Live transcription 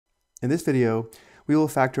In this video, we will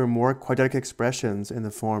factor more quadratic expressions in the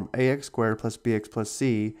form ax squared plus bx plus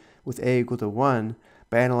c with a equal to 1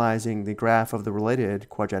 by analyzing the graph of the related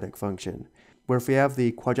quadratic function, where if we have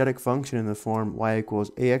the quadratic function in the form y equals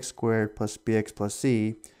ax squared plus bx plus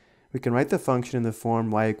c, we can write the function in the form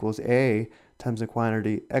y equals a times the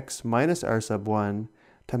quantity x minus r sub 1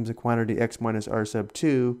 times the quantity x minus r sub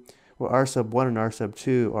 2, where r sub 1 and r sub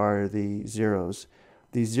 2 are the zeros.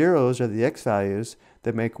 These zeros are the x values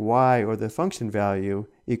that make y, or the function value,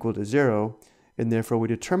 equal to 0, and therefore we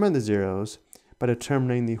determine the zeros by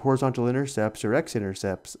determining the horizontal intercepts or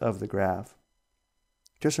x-intercepts of the graph.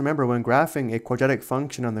 Just remember, when graphing a quadratic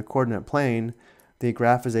function on the coordinate plane, the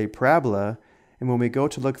graph is a parabola, and when we go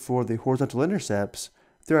to look for the horizontal intercepts,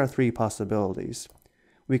 there are three possibilities.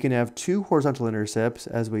 We can have two horizontal intercepts,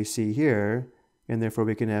 as we see here, and therefore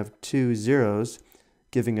we can have two zeros,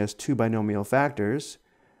 giving us two binomial factors.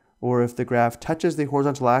 Or if the graph touches the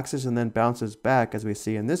horizontal axis and then bounces back, as we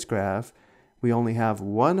see in this graph, we only have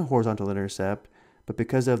one horizontal intercept, but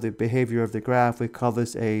because of the behavior of the graph, we call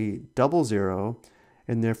this a double zero,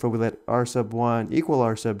 and therefore we let r sub 1 equal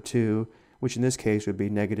r sub 2, which in this case would be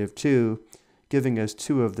negative 2, giving us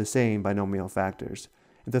two of the same binomial factors.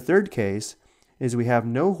 And the third case is we have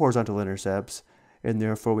no horizontal intercepts, and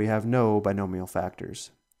therefore we have no binomial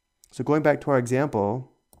factors. So going back to our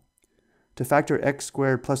example, to factor x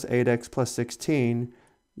squared plus 8x plus 16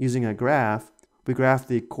 using a graph, we graph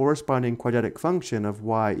the corresponding quadratic function of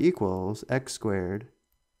y equals x squared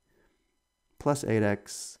plus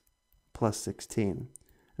 8x plus 16.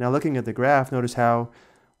 Now looking at the graph, notice how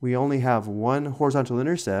we only have one horizontal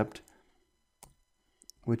intercept,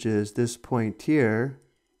 which is this point here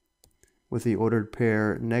with the ordered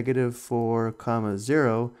pair negative 4,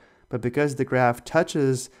 0, but because the graph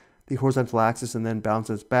touches the horizontal axis and then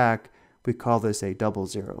bounces back, we call this a double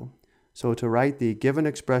zero. So to write the given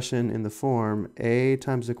expression in the form a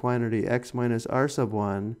times the quantity x minus r sub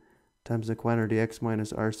 1 times the quantity x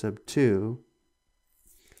minus r sub 2,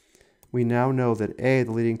 we now know that a,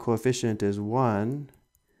 the leading coefficient, is 1,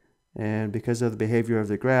 and because of the behavior of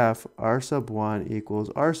the graph, r sub 1 equals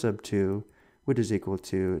r sub 2, which is equal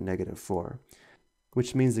to negative 4,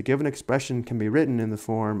 which means the given expression can be written in the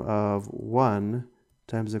form of 1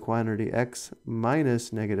 times the quantity x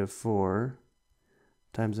minus negative 4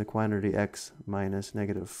 times the quantity x minus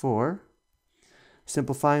negative 4.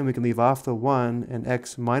 Simplifying, we can leave off the 1, and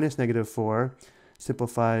x minus negative 4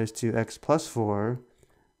 simplifies to x plus 4.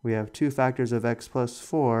 We have two factors of x plus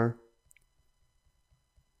 4,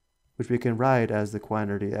 which we can write as the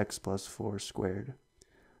quantity x plus 4 squared.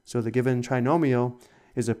 So the given trinomial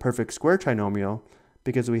is a perfect square trinomial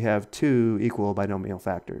because we have two equal binomial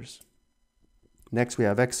factors. Next, we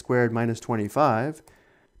have x squared minus 25.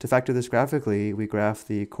 To factor this graphically, we graph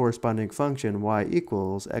the corresponding function y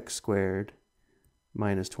equals x squared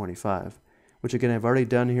minus 25, which again I've already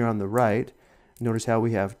done here on the right. Notice how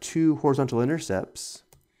we have two horizontal intercepts,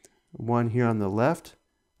 one here on the left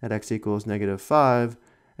at x equals negative 5,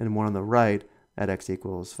 and one on the right at x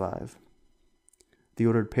equals 5. The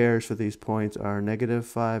ordered pairs for these points are negative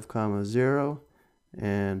 5, 0,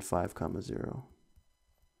 and 5, 0.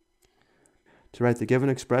 To write the given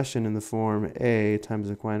expression in the form a times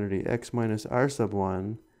the quantity x minus r sub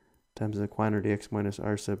 1 times the quantity x minus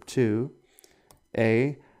r sub 2,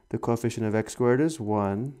 a, the coefficient of x squared, is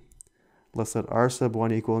 1, let's let r sub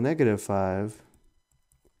 1 equal negative 5,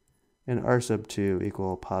 and r sub 2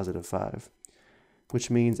 equal positive 5, which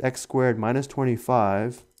means x squared minus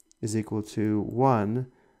 25 is equal to 1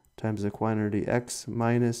 times the quantity x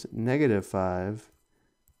minus negative 5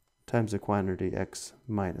 times the quantity x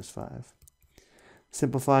minus 5.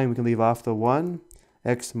 Simplifying, we can leave off the 1.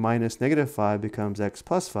 X minus negative 5 becomes x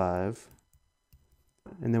plus 5.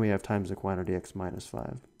 And then we have times the quantity x minus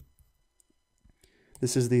 5.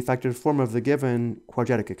 This is the factored form of the given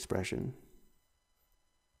quadratic expression.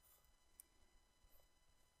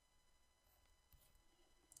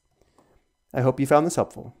 I hope you found this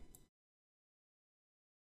helpful.